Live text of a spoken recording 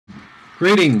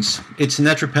Greetings, it's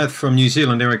naturopath from New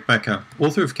Zealand, Eric Bakker,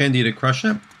 author of Candida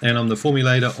Crusher, and I'm the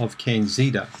formulator of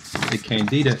Canxida, the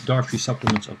Candida dietary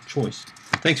supplements of choice.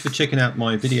 Thanks for checking out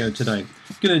my video today.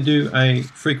 I'm going to do a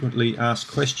frequently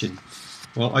asked question.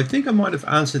 Well, I think I might have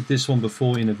answered this one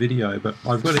before in a video, but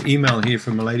I've got an email here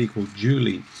from a lady called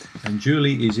Julie, and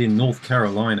Julie is in North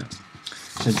Carolina.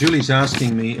 So Julie's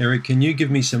asking me, Eric, can you give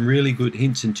me some really good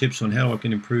hints and tips on how I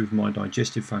can improve my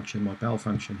digestive function, my bowel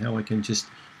function, how I can just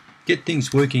get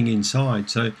things working inside.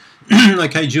 So,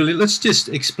 okay, Julie, let's just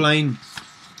explain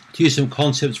to you some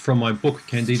concepts from my book,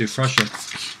 Candida Crusher.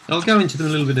 I'll go into them in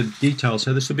a little bit of detail,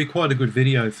 so this will be quite a good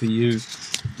video for you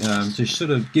to sort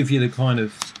of give you the kind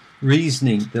of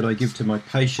reasoning that I give to my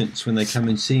patients when they come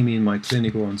and see me in my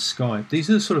clinic or on Skype. These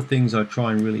are the sort of things I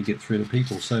try and really get through to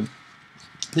people. So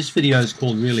this video is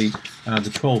called really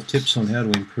the 12 tips on how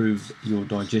to improve your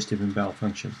digestive and bowel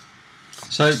function.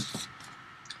 So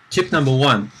tip number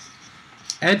 1.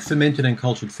 Add fermented and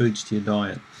cultured foods to your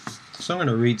diet. So I'm going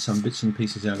to read some bits and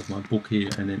pieces out of my book here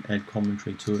and then add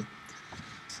commentary to it.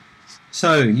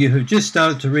 So you have just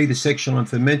started to read the section on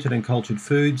fermented and cultured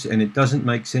foods, and it doesn't it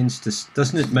make sense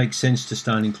to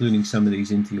start including some of these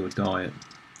into your diet?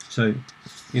 So,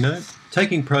 you know,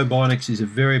 taking probiotics is a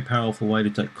very powerful way to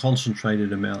take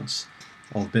concentrated amounts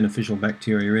of beneficial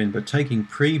bacteria in, but taking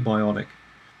prebiotic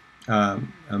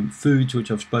foods, which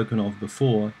I've spoken of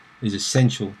before, is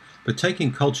essential. But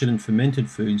taking cultured and fermented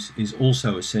foods is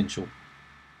also essential.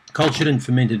 Cultured and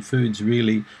fermented foods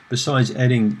really, besides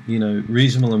adding,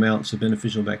 reasonable amounts of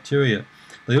beneficial bacteria,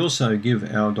 they also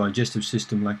give our digestive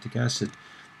system lactic acid,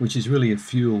 which is really a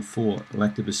fuel for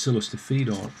lactobacillus to feed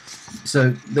on. So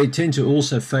they tend to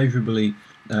also favorably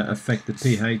affect the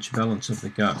pH balance of the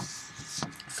gut,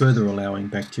 further allowing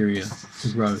bacteria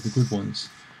to grow, the good ones.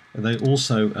 They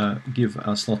also give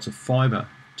us lots of fiber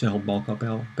to help bulk up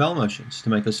our bowel motions, to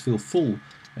make us feel full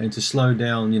and to slow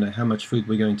down, how much food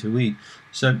we're going to eat.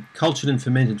 So cultured and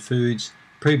fermented foods,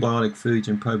 prebiotic foods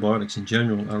and probiotics in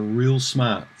general are real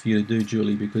smart for you to do,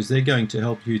 Julie, because they're going to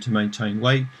help you to maintain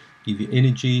weight, give you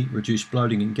energy, reduce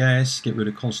bloating and gas, get rid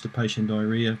of constipation,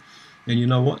 diarrhea, and you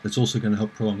know what? That's also going to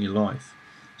help prolong your life.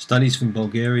 Studies from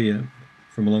Bulgaria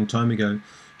from a long time ago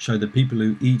show that people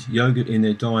who eat yogurt in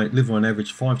their diet live on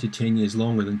average 5 to 10 years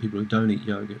longer than people who don't eat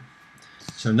yogurt.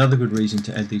 So another good reason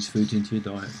to add these foods into your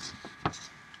diet.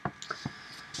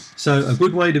 So a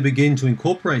good way to begin to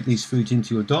incorporate these foods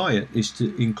into your diet is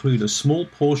to include a small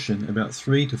portion, about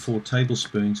 3 to 4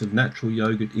 tablespoons of natural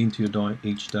yogurt into your diet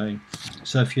each day.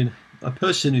 So if you're a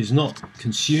person who's not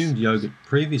consumed yogurt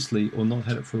previously or not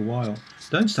had it for a while,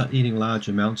 don't start eating large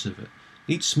amounts of it.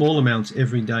 Eat small amounts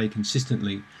every day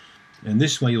consistently, and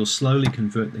this way you'll slowly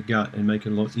convert the gut and make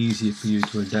it a lot easier for you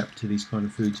to adapt to these kind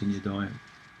of foods in your diet.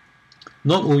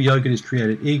 Not all yogurt is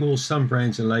created equal. Some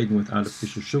brands are laden with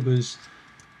artificial sugars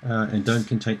and don't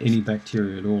contain any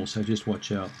bacteria at all, so just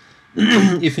watch out.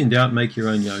 If in doubt, make your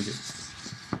own yogurt.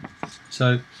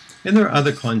 So, and there are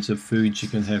other kinds of foods you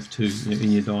can have too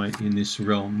in your diet in this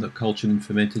realm, that cultured and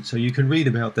fermented, so you can read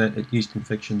about that at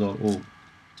yeastinfection.org.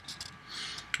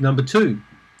 Number 2,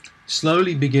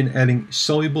 slowly begin adding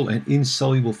soluble and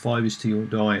insoluble fibers to your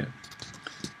diet.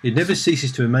 It never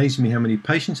ceases to amaze me how many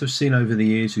patients I've seen over the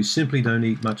years who simply don't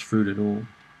eat much fruit at all.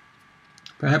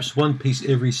 Perhaps one piece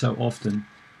every so often,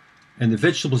 and the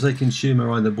vegetables they consume are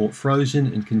either bought frozen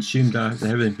and consumed after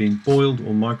having been boiled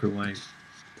or microwaved.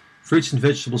 Fruits and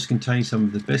vegetables contain some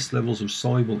of the best levels of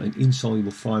soluble and insoluble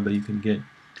fiber you can get.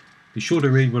 Be sure to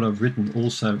read what I've written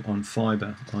also on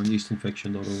fiber on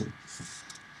yeastinfection.org.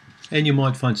 And you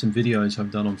might find some videos I've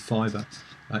done on fiber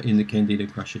in the Candida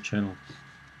Crusher channel.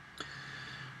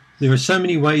 There are so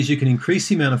many ways you can increase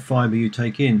the amount of fiber you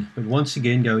take in, but once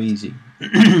again, go easy.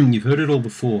 You've heard it all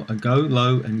before. A go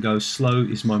low and go slow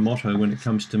is my motto when it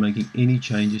comes to making any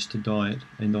changes to diet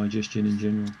and digestion in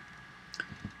general.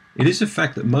 It is a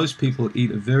fact that most people eat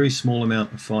a very small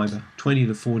amount of fiber, 20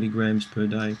 to 40 grams per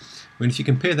day. When if you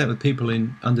compare that with people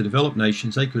in underdeveloped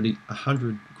nations, they could eat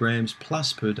 100 grams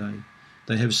plus per day.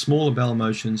 They have smaller bowel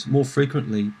motions more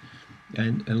frequently,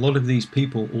 and a lot of these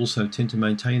people also tend to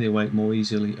maintain their weight more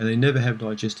easily, and they never have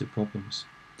digestive problems.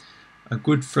 A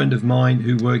good friend of mine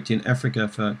who worked in Africa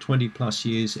for 20 plus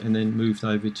years and then moved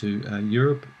over to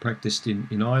Europe, practiced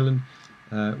in Ireland,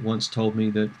 once told me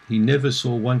that he never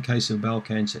saw one case of bowel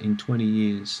cancer in 20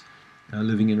 years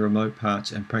living in remote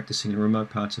parts and practicing in remote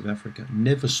parts of Africa.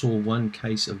 Never saw one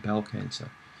case of bowel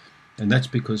cancer. And that's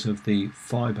because of the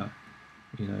fiber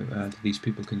that these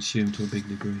people consume to a big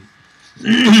degree.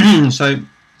 So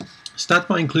start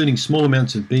by including small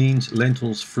amounts of beans,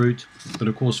 lentils, fruit, but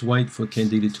of course wait for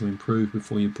Candida to improve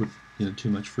before you put too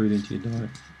much fruit into your diet.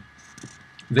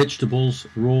 Vegetables,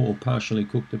 raw or partially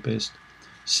cooked are best.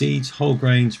 Seeds, whole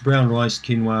grains, brown rice,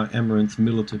 quinoa, amaranth,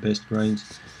 millet are best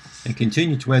grains. And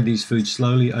continue to add these foods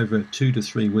slowly over 2 to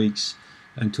 3 weeks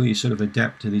until you sort of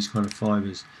adapt to these kind of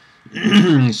fibers.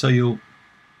 So you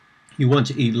want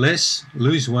to eat less,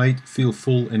 lose weight, feel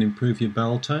full, and improve your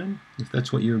bowel tone, if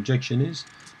that's what your objection is.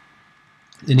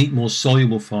 Then eat more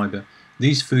soluble fiber.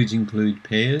 These foods include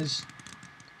pears,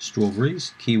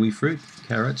 strawberries, kiwi fruit,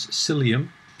 carrots, psyllium,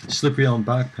 slippery elm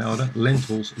bark powder,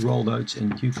 lentils, rolled oats,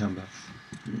 and cucumber.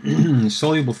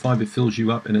 Soluble fiber fills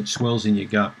you up and it swells in your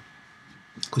gut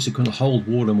because it can hold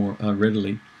water more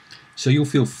readily. So you'll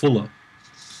feel fuller.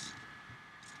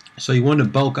 So you want to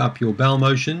bulk up your bowel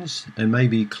motions and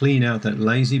maybe clean out that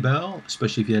lazy bowel,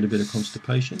 especially if you had a bit of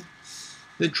constipation.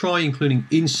 Then try including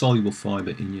insoluble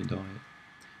fiber in your diet.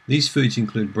 These foods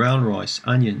include brown rice,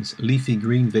 onions, leafy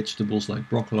green vegetables like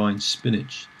broccoli and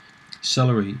spinach,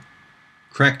 celery,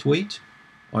 cracked wheat.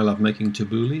 I love making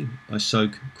tabbouleh. I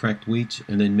soak cracked wheat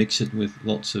and then mix it with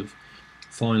lots of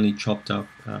finely chopped up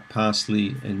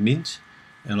parsley and mint.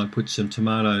 And I put some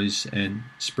tomatoes and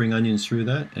spring onions through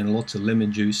that and lots of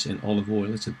lemon juice and olive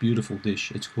oil. It's a beautiful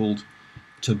dish. It's called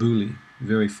tabbouleh.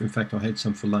 In fact, I had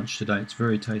some for lunch today. It's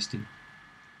very tasty.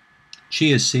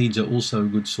 Chia seeds are also a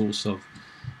good source of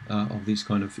these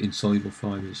kind of insoluble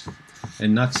fibers.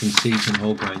 And nuts and seeds and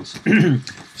whole grains.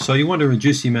 So you want to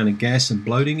reduce the amount of gas and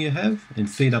bloating you have and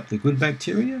feed up the good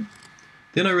bacteria.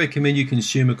 Then I recommend you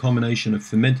consume a combination of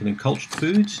fermented and cultured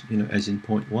foods, as in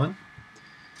point 1.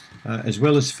 As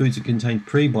well as foods that contain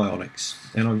prebiotics,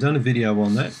 and I've done a video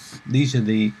on that. These are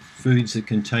the foods that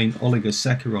contain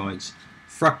oligosaccharides,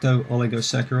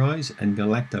 fructo-oligosaccharides and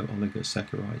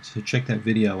galacto-oligosaccharides. So check that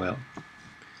video out.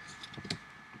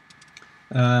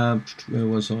 Where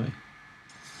was I?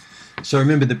 So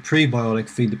remember, the prebiotic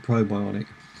feed the probiotic.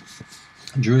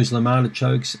 Jerusalem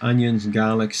artichokes, onions,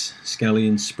 garlics,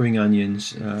 scallions, spring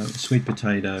onions, sweet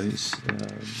potatoes,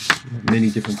 many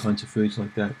different kinds of foods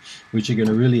like that, which are going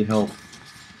to really help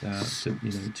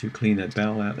to clean that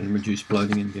bowel out and reduce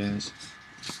bloating and gas.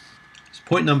 So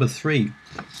point number 3,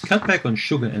 cut back on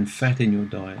sugar and fat in your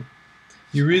diet.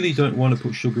 You really don't want to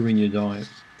put sugar in your diet.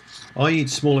 I eat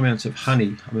small amounts of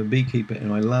honey. I'm a beekeeper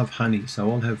and I love honey, so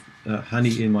I'll have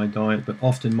honey in my diet, but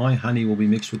often my honey will be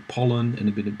mixed with pollen and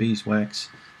a bit of beeswax.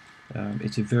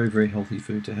 It's a very, very healthy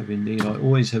food to have indeed. I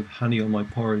always have honey on my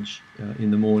porridge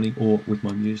in the morning or with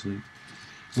my muesli.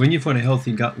 When you've got a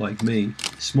healthy gut like me,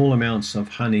 small amounts of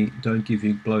honey don't give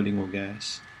you bloating or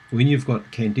gas. When you've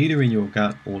got Candida in your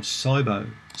gut or SIBO,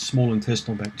 small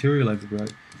intestinal bacterial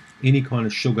overgrowth, any kind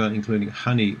of sugar, including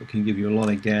honey, can give you a lot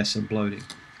of gas and bloating,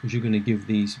 because you're going to give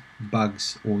these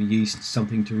bugs or yeast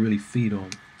something to really feed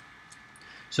on.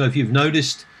 So if you've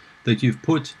noticed that you've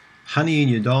put honey in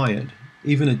your diet,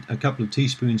 even a couple of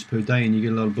teaspoons per day, and you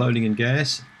get a lot of bloating and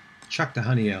gas, chuck the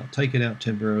honey out, take it out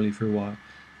temporarily for a while,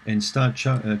 and start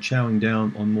chowing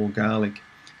down on more garlic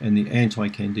and the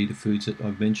anti-Candida foods that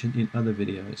I've mentioned in other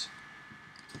videos.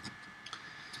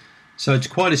 So it's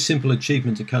quite a simple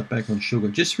achievement to cut back on sugar.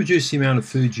 Just reduce the amount of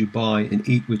foods you buy and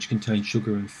eat which contain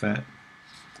sugar and fat,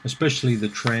 especially the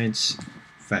trans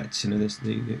fats,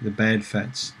 the bad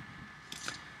fats.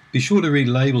 Be sure to read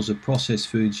labels of processed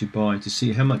foods you buy to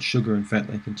see how much sugar and fat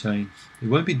they contain. It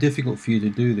won't be difficult for you to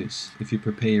do this if you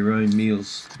prepare your own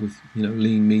meals with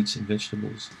lean meats and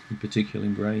vegetables, in particular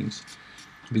in grains,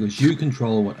 because you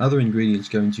control what other ingredients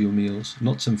go into your meals,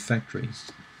 not some factory.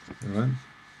 All right?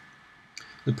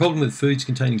 The problem with foods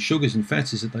containing sugars and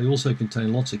fats is that they also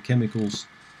contain lots of chemicals,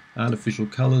 artificial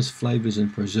colours, flavours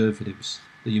and preservatives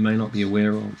that you may not be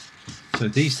aware of. So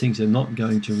these things are not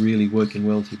going to really work in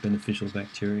well to your beneficial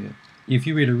bacteria. If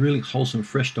you eat a really wholesome,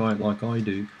 fresh diet like I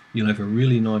do, you'll have a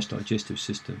really nice digestive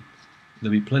system.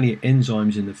 There'll be plenty of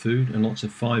enzymes in the food and lots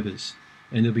of fibres,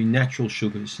 and there'll be natural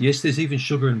sugars. Yes, there's even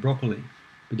sugar in broccoli,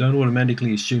 but don't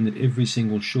automatically assume that every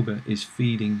single sugar is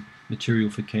feeding material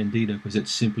for Candida, because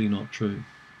it's simply not true.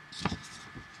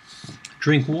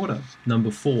 Drink water,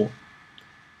 number 4.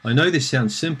 I know this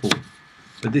sounds simple,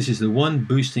 but this is the one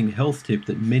boosting health tip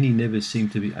that many never seem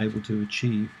to be able to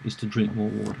achieve, is to drink more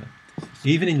water.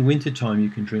 Even in wintertime you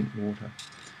can drink water.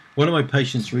 One of my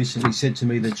patients recently said to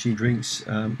me that she drinks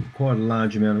quite a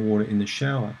large amount of water in the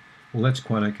shower. Well, that's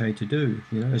quite okay to do,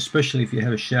 especially if you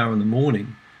have a shower in the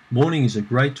morning. Morning is a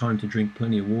great time to drink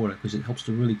plenty of water because it helps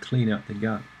to really clean out the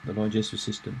gut, the digestive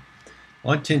system.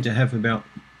 I tend to have about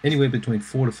anywhere between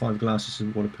 4 to 5 glasses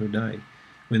of water per day.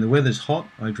 When the weather's hot,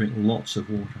 I drink lots of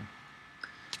water.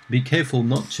 Be careful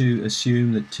not to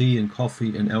assume that tea and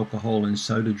coffee and alcohol and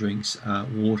soda drinks are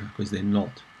water, because they're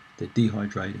not. They're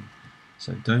dehydrating.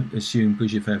 So don't assume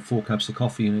because you've had 4 cups of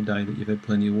coffee in a day that you've had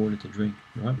plenty of water to drink,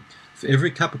 right? For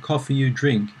every cup of coffee you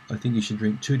drink, I think you should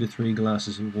drink 2 to 3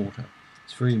 glasses of water.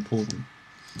 It's very important.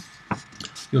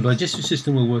 Your digestive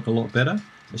system will work a lot better,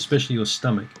 especially your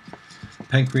stomach,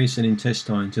 pancreas and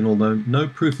intestines, and although no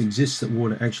proof exists that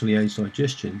water actually aids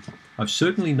digestion, I've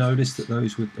certainly noticed that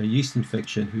those with a yeast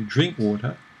infection who drink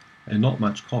water and not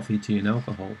much coffee, tea and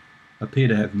alcohol appear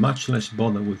to have much less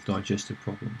bother with digestive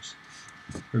problems.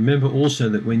 Remember also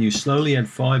that when you slowly add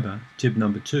fibre, tip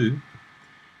number 2,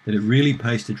 that it really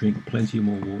pays to drink plenty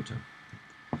more water.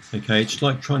 Okay, it's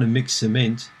like trying to mix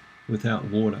cement without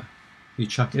water. You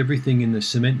chuck everything in the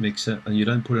cement mixer and you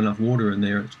don't put enough water in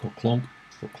there, it's got clonk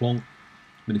or clonk.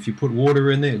 But if you put water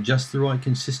in there, just the right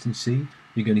consistency,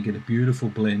 you're going to get a beautiful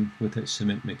blend with that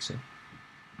cement mixer.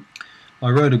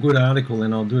 I wrote a good article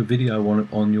and I'll do a video on it,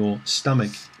 on your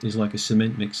stomach is like a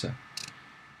cement mixer.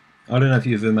 I don't know if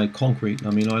you've ever made concrete.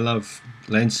 I mean, I love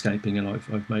landscaping and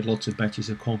I've made lots of batches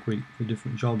of concrete for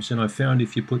different jobs, and I found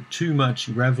if you put too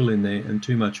much gravel in there and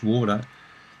too much water,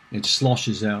 it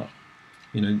sloshes out.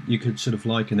 You know, you could sort of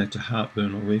liken that to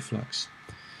heartburn or reflux.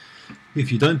 If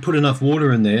you don't put enough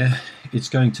water in there, it's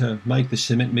going to make the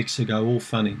cement mixer go all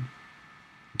funny.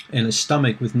 And a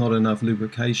stomach with not enough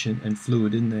lubrication and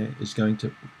fluid in there is going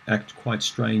to act quite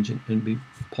strange and be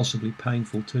possibly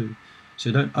painful too.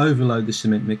 So don't overload the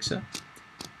cement mixer,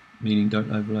 meaning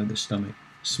don't overload the stomach.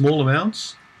 Small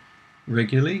amounts,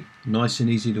 regularly, nice and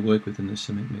easy to work with in the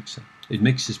cement mixer. It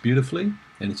mixes beautifully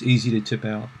and it's easy to tip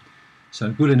out. So a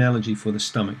good analogy for the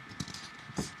stomach.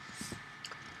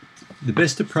 The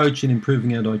best approach in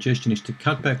improving our digestion is to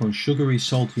cut back on sugary,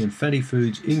 salty and fatty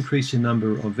foods, increase the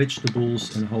number of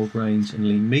vegetables and whole grains and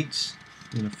lean meats,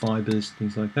 fibers,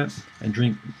 things like that, and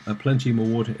drink plenty more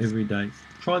water every day.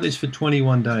 Try this for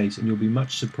 21 days and you'll be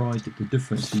much surprised at the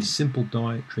difference these simple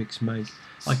diet tricks make.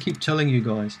 I keep telling you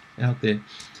guys out there,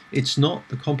 it's not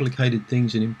the complicated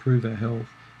things that improve our health,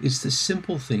 it's the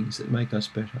simple things that make us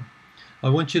better. I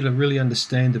want you to really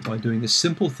understand that by doing the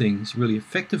simple things really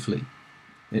effectively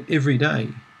and every day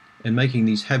and making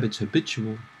these habits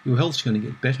habitual, your health's going to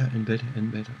get better and better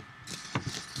and better,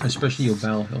 especially your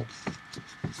bowel health.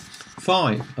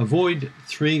 5. Avoid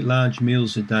 3 large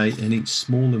meals a day and eat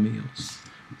smaller meals.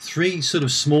 3 sort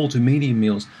of small to medium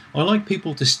meals. I like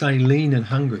people to stay lean and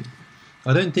hungry.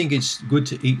 I don't think it's good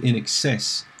to eat in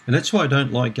excess. And that's why I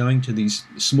don't like going to these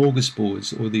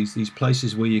smorgasbords or these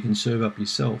places where you can serve up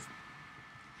yourself.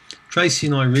 Tracy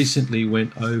and I recently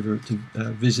went over to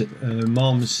visit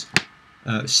Mom's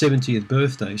 70th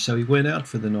birthday, so we went out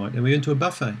for the night and we went to a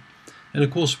buffet. And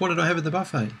of course, what did I have at the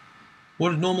buffet? What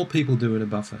did normal people do at a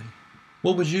buffet?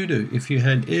 What would you do if you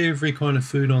had every kind of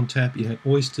food on tap? You had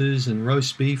oysters and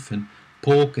roast beef and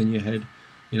pork, and you had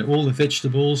all the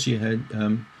vegetables, you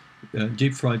had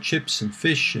deep fried chips and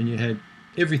fish, and you had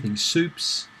everything,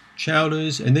 soups,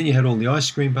 chowders, and then you had all the ice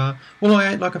cream bar. Well, I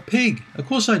ate like a pig. Of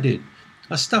course I did.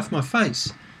 I stuffed my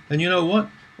face. And you know what?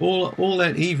 All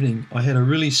that evening, I had a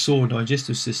really sore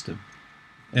digestive system.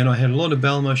 And I had a lot of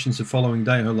bowel motions the following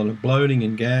day. I had a lot of bloating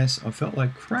and gas. I felt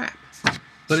like crap.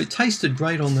 But it tasted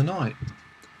great on the night.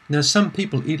 Now, some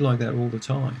people eat like that all the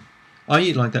time. I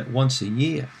eat like that once a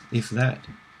year, if that.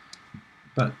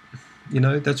 But,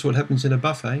 that's what happens in a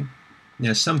buffet.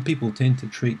 Now, some people tend to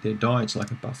treat their diets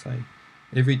like a buffet.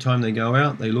 Every time they go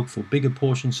out, they look for bigger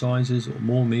portion sizes or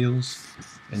more meals.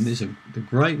 And the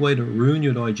great way to ruin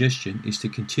your digestion is to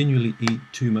continually eat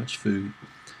too much food.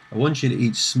 I want you to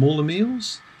eat smaller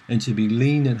meals and to be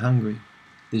lean and hungry.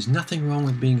 There's nothing wrong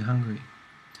with being hungry.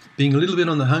 Being a little bit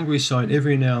on the hungry side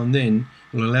every now and then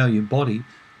will allow your body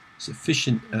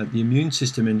the immune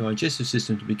system and digestive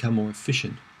system to become more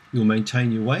efficient. You'll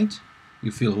maintain your weight,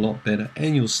 you'll feel a lot better,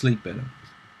 and you'll sleep better.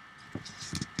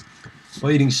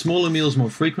 By eating smaller meals more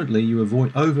frequently, you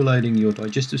avoid overloading your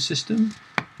digestive system,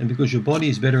 and because your body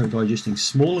is better at digesting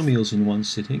smaller meals in one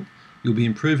sitting, you'll be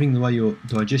improving the way your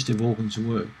digestive organs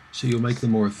work, so you'll make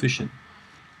them more efficient.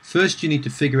 First, you need to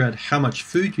figure out how much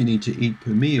food you need to eat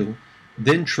per meal,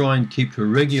 then try and keep to a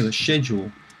regular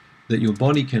schedule that your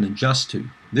body can adjust to.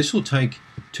 This will take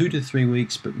 2 to 3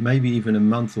 weeks, but maybe even a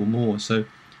month or more. So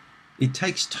it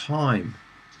takes time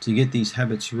to get these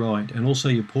habits right, and also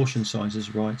your portion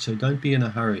sizes right. So don't be in a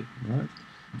hurry, right?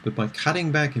 But by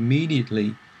cutting back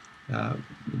immediately,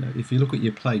 if you look at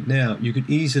your plate now, you could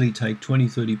easily take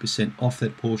 20-30% off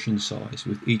that portion size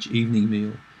with each evening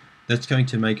meal. That's going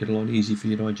to make it a lot easier for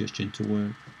your digestion to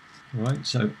work. All right,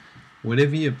 so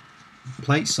whatever your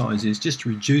plate size is, just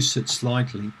reduce it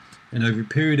slightly, and over a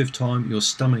period of time, your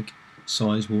stomach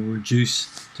size will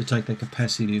reduce to take the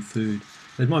capacity of food.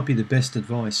 That might be the best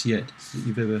advice yet that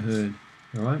you've ever heard.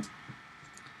 All right.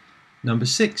 Number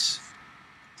 6,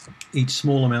 eat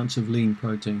small amounts of lean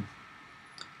protein.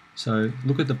 So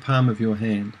look at the palm of your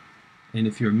hand, and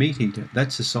if you're a meat eater,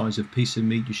 that's the size of piece of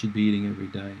meat you should be eating every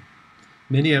day.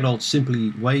 Many adults simply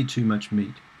eat way too much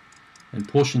meat, and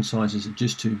portion sizes are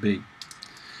just too big.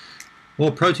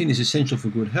 While protein is essential for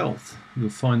good health, you'll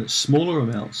find that smaller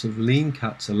amounts of lean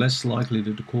cuts are less likely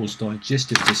to cause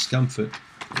digestive discomfort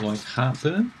like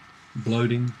heartburn,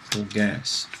 bloating, or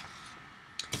gas,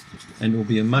 and will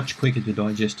be much quicker to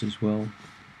digest as well.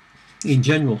 In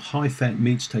general, high-fat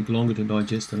meats take longer to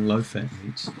digest than low-fat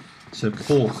meats. So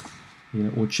pork,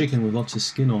 or chicken with lots of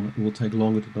skin on it will take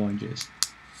longer to digest.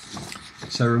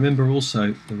 So remember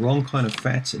also, the wrong kind of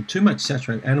fats and too much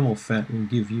saturated animal fat will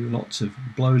give you lots of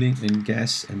bloating and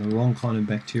gas and the wrong kind of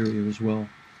bacteria as well.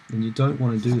 And you don't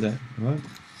want to do that, all right?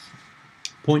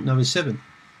 Point number 7,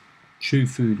 chew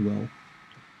food well.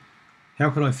 How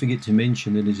could I forget to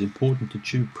mention that it is important to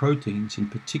chew proteins in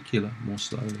particular more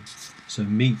slowly? So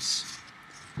meats,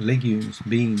 legumes,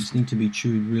 beans need to be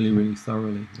chewed really, really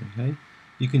thoroughly, okay?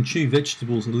 You can chew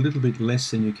vegetables a little bit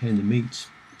less than you can the meats.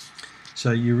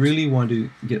 So you really want to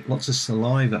get lots of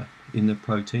saliva in the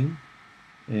protein,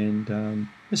 and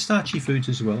the starchy foods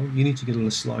as well. You need to get a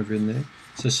little saliva in there.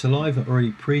 So saliva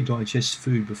already pre-digests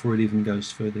food before it even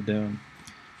goes further down.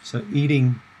 So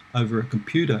eating over a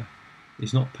computer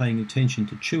is not paying attention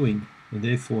to chewing, and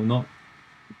therefore not,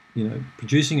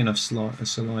 producing enough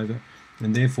saliva,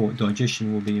 and therefore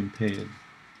digestion will be impaired.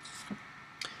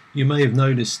 You may have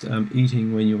noticed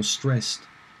eating when you're stressed,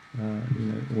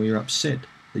 or you're upset,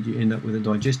 that you end up with a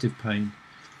digestive pain,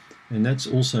 and that's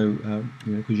also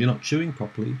because you're not chewing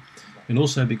properly, and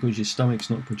also because your stomach's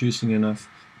not producing enough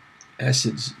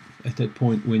acids at that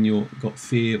point when you've got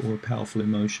fear or a powerful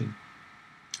emotion.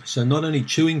 So not only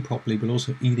chewing properly, but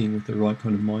also eating with the right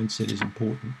kind of mindset is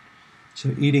important.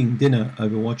 So eating dinner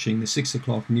over watching the 6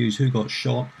 o'clock news, who got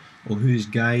shot, or who's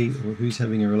gay, or who's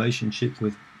having a relationship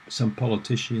with some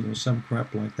politician or some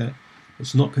crap like that,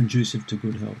 it's not conducive to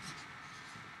good health.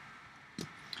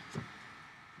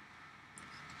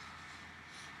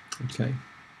 Okay.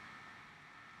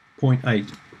 Point 8.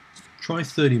 Try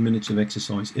 30 minutes of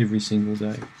exercise every single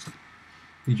day.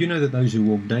 Did you know that those who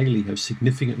walk daily have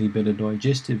significantly better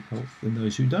digestive health than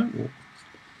those who don't walk?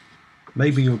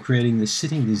 Maybe you're creating the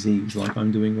sitting disease like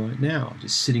I'm doing right now,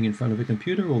 just sitting in front of a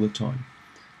computer all the time.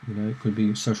 It could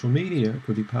be social media, it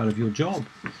could be part of your job.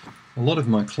 A lot of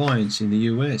my clients in the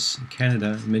US,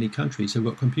 Canada, and many countries have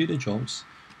got computer jobs.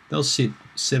 They'll sit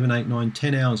 7, 8, 9,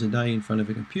 10 hours a day in front of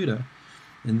a computer,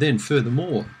 and then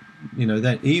furthermore,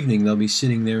 that evening they'll be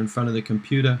sitting there in front of the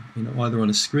computer, either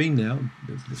on a screen now,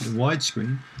 the wide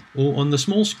screen, or on the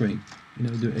small screen,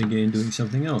 doing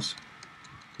something else.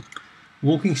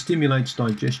 Walking stimulates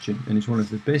digestion and is one of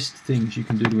the best things you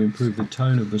can do to improve the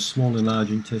tone of the small and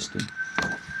large intestine.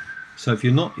 So if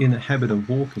you're not in the habit of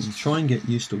walking, try and get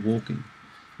used to walking.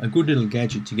 A good little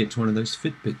gadget to get to one of those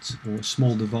Fitbits, or a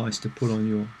small device to put on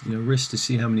your wrist to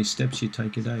see how many steps you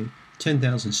take a day.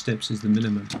 10,000 steps is the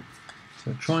minimum.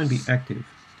 So try and be active.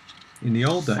 In the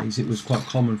old days, it was quite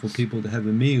common for people to have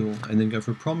a meal and then go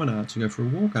for a promenade, to go for a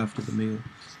walk after the meal.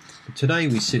 But today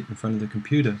we sit in front of the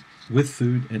computer with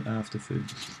food and after food.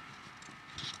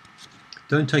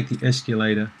 Don't take the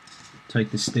escalator,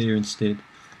 take the stair instead.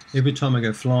 Every time I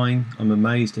go flying, I'm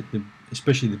amazed at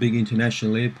especially the big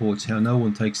international airports, how no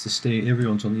one takes the stair,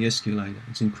 everyone's on the escalator.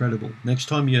 It's incredible. Next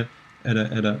time you're at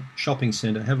a shopping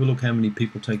centre, have a look how many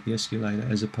people take the escalator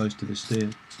as opposed to the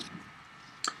stair.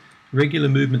 Regular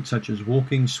movement such as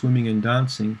walking, swimming and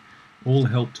dancing all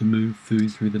help to move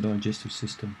food through the digestive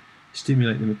system,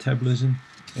 stimulate the metabolism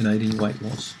and aid in weight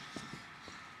loss.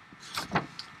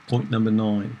 Point number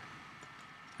 9.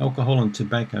 Alcohol and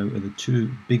tobacco are the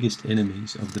 2 biggest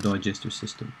enemies of the digestive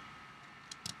system.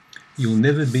 You'll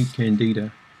never beat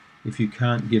Candida if you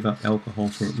can't give up alcohol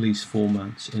for at least 4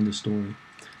 months. End of story.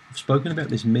 I've spoken about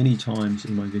this many times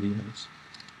in my videos.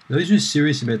 Those who are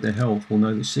serious about their health will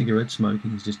know that cigarette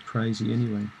smoking is just crazy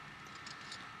anyway.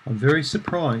 I'm very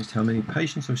surprised how many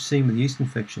patients I've seen with yeast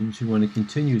infections who want to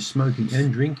continue smoking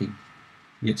and drinking,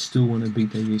 yet still want to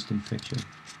beat their yeast infection.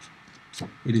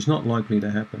 It is not likely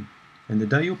to happen, and the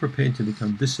day you're prepared to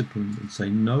become disciplined and say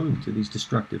no to these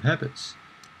destructive habits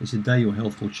is the day your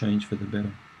health will change for the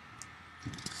better.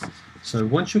 So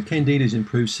once your Candida is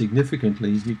improved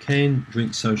significantly, you can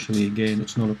drink socially again.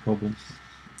 It's not a problem.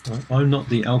 Right? I'm not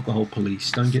the alcohol police,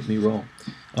 don't get me wrong.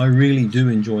 I really do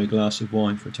enjoy a glass of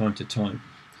wine from time to time,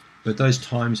 but those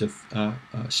times are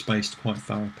spaced quite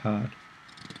far apart.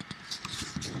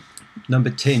 Number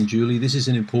 10, Julie, this is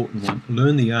an important one.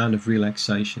 Learn the art of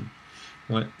relaxation.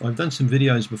 Right, I've done some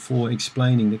videos before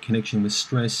explaining the connection with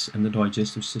stress and the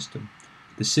digestive system.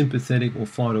 The sympathetic or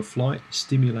fight or flight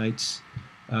stimulates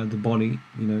the body,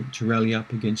 to rally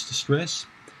up against the stress.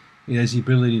 It has the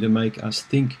ability to make us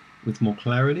think with more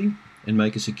clarity and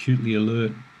make us acutely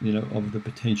alert, of the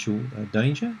potential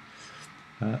danger.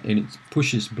 And it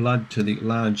pushes blood to the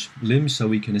large limbs so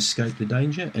we can escape the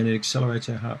danger, and it accelerates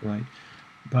our heart rate.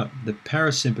 But the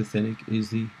parasympathetic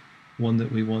is the one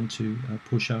that we want to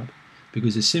push up,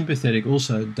 because the sympathetic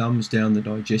also dumbs down the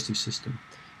digestive system.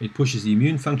 It pushes the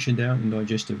immune function down and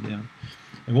digestive down.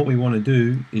 And what we want to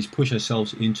do is push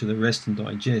ourselves into the rest and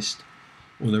digest,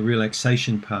 or the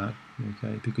relaxation part,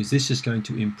 okay? Because this is going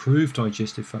to improve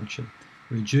digestive function,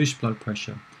 reduce blood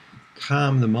pressure,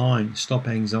 calm the mind, stop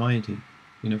anxiety,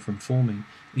 from forming,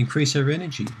 increase our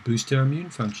energy, boost our immune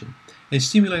function, and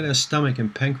stimulate our stomach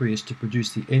and pancreas to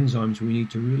produce the enzymes we need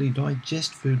to really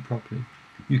digest food properly.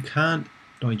 You can't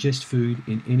digest food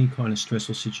in any kind of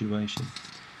stressful situation.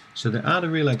 So the art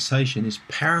of relaxation is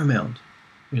paramount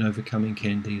in overcoming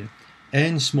Candida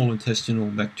and small intestinal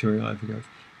bacterial overgrowth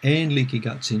and leaky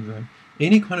gut syndrome.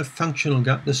 Any kind of functional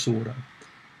gut disorder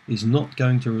is not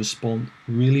going to respond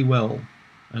really well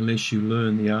unless you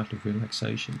learn the art of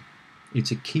relaxation.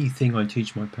 It's a key thing I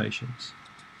teach my patients.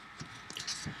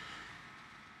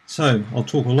 So I'll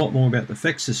talk a lot more about the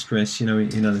effects of stress, in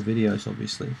other videos,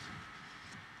 obviously.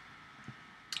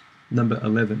 Number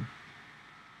 11,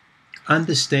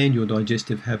 understand your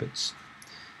digestive habits.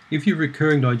 If you have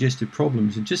recurring digestive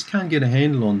problems and just can't get a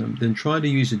handle on them, then try to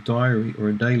use a diary or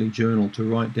a daily journal to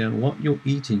write down what you're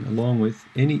eating, along with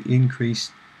any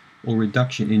increase or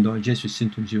reduction in digestive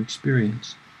symptoms you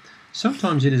experience.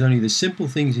 Sometimes it is only the simple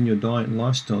things in your diet and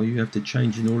lifestyle you have to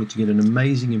change in order to get an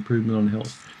amazing improvement on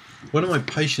health. One of my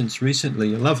patients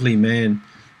recently, a lovely man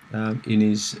in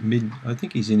his mid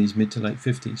to late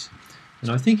 50s, and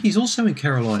I think he's also in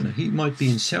Carolina. He might be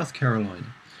in South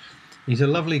Carolina. He's a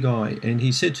lovely guy, and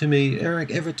he said to me,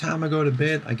 "Eric, every time I go to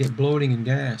bed, I get bloating and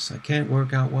gas. I can't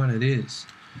work out what it is."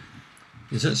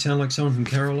 Does that sound like someone from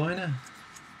Carolina?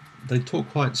 They talk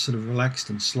quite sort of relaxed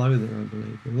and slow there, I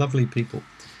believe. They're lovely people.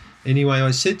 Anyway, I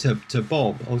said to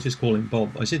Bob, I'll just call him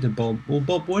Bob, I said to Bob, "Well,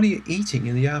 Bob, what are you eating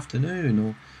in the afternoon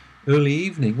or early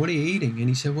evening? What are you eating?" And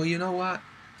he said, "Well, you know what?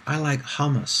 I like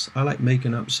hummus. I like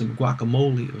making up some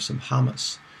guacamole or some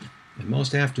hummus. And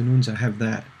most afternoons I have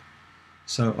that."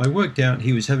 So I worked out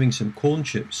he was having some corn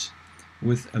chips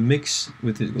with a mix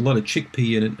with a lot of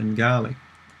chickpea in it and garlic.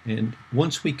 And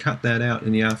once we cut that out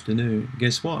in the afternoon,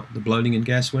 guess what? The bloating and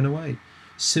gas went away.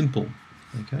 Simple,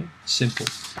 okay? Simple.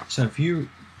 So if you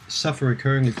suffer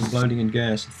recurringly from bloating and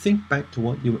gas, think back to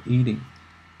what you were eating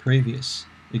previous.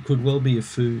 It could well be your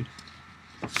food.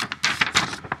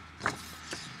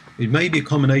 It may be a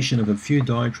combination of a few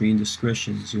dietary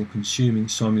indiscretions you're consuming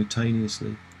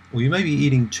simultaneously, or you may be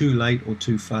eating too late or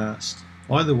too fast.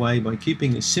 Either way, by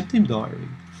keeping a symptom diary,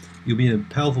 you'll be in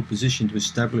a powerful position to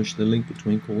establish the link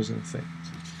between cause and effect.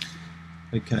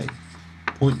 Okay,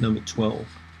 point number 12.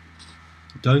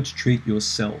 Don't treat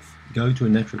yourself. Go to a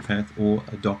naturopath or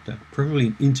a doctor, preferably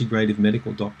an integrative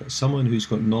medical doctor, someone who's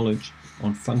got knowledge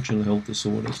on functional health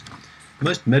disorders.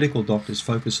 Most medical doctors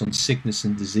focus on sickness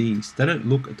and disease. They don't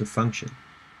look at the function.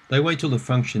 They wait till the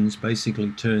functions basically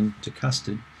turn to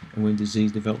custard, and when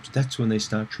disease develops, that's when they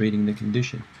start treating the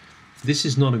condition. This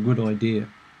is not a good idea.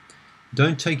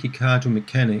 Don't take your car to a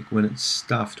mechanic when it's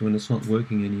stuffed, when it's not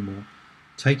working anymore.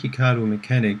 Take your car to a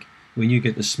mechanic when you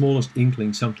get the smallest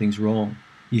inkling something's wrong.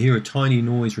 You hear a tiny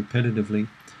noise repetitively.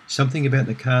 Something about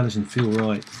the car doesn't feel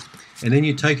right. And then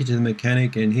you take it to the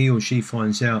mechanic and he or she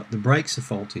finds out the brakes are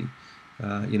faulty,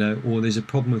 or there's a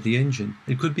problem with the engine.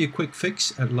 It could be a quick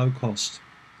fix at low cost,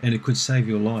 and it could save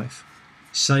your life.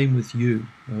 Same with you,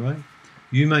 all right?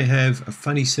 You may have a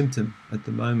funny symptom at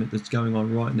the moment that's going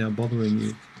on right now bothering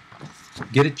you.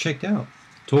 Get it checked out.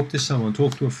 Talk to someone,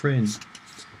 talk to a friend.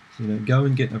 Go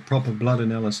and get a proper blood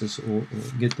analysis or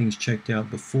get things checked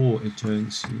out before it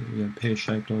turns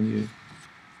pear-shaped on you.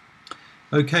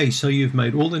 Okay, so you've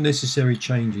made all the necessary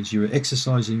changes. You're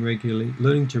exercising regularly,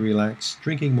 learning to relax,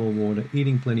 drinking more water,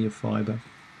 eating plenty of fiber,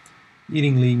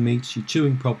 eating lean meats, you're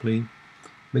chewing properly,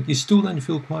 but you still don't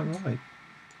feel quite right.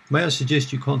 May I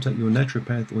suggest you contact your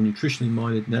naturopath or nutritionally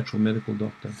minded natural medical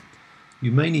doctor.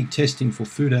 You may need testing for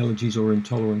food allergies or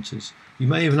intolerances. You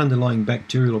may have an underlying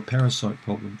bacterial or parasite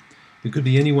problem. It could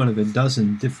be any one of a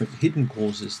dozen different hidden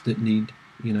causes that need,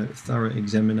 thorough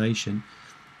examination.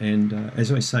 And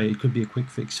as I say, it could be a quick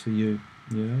fix for you.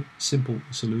 Simple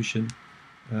solution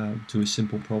to a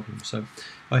simple problem. So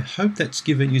I hope that's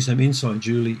given you some insight,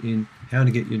 Julie, in how to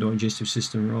get your digestive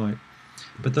system right.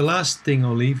 But the last thing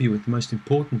I'll leave you with, the most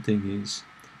important thing is,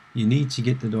 You need to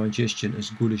get the digestion as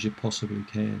good as you possibly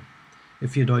can.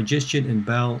 If your digestion and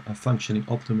bowel are functioning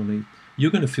optimally,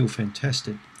 you're going to feel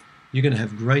fantastic. You're going to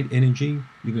have great energy,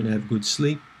 you're going to have good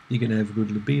sleep, you're going to have good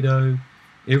libido,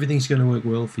 everything's going to work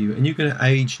well for you, and you're going to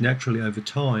age naturally over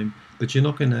time, but you're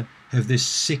not going to have this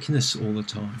sickness all the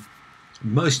time.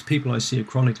 Most people I see are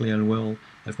chronically unwell,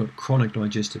 they've got chronic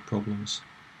digestive problems,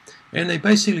 and they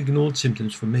basically ignored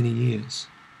symptoms for many years.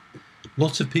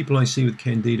 Lots of people I see with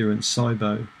Candida and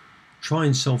SIBO try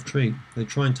and self-treat. They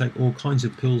try and take all kinds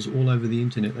of pills all over the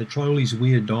internet. They try all these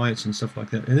weird diets and stuff like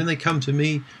that, and then they come to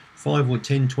me 5 or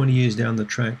 10, 20 years down the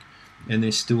track and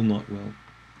they're still not well.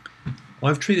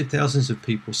 I've treated thousands of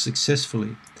people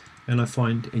successfully, and I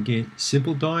find, again,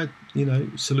 simple diet,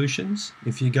 solutions.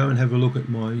 If you go and have a look at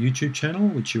my YouTube channel,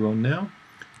 which you're on now,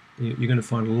 you're going to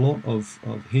find a lot of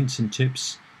hints and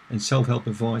tips and self-help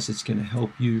advice that's going to help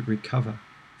you recover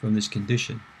from this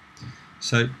condition.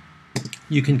 So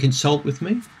you can consult with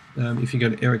me. If you go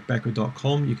to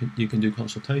ericbakker.com, you can do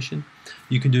consultation.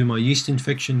 You can do my yeast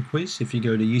infection quiz. If you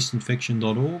go to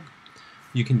yeastinfection.org,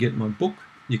 you can get my book.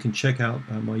 You can check out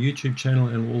my YouTube channel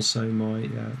and also my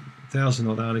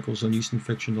 1,000-odd articles on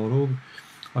yeastinfection.org.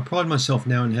 I pride myself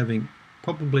now in having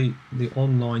probably the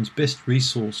online's best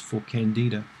resource for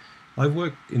Candida. I've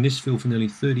worked in this field for nearly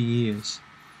 30 years,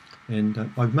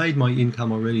 and I've made my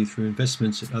income already through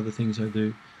investments and other things I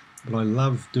do, but I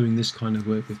love doing this kind of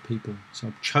work with people. So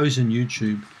I've chosen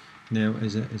YouTube now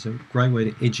as a great way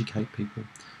to educate people.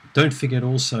 Don't forget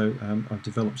also, I've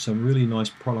developed some really nice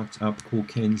products up called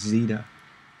Canxida.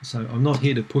 So I'm not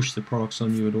here to push the products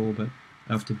on you at all, but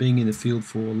after being in the field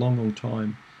for a long, long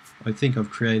time, I think I've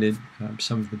created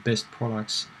some of the best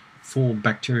products for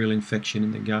bacterial infection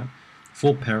in the gut,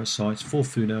 for parasites, for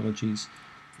food allergies,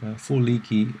 for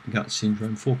leaky gut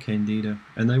syndrome, for Candida,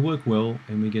 and they work well,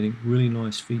 and we're getting really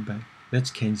nice feedback.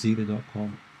 That's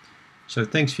Canxida.com. So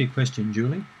thanks for your question,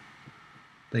 Julie.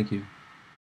 Thank you.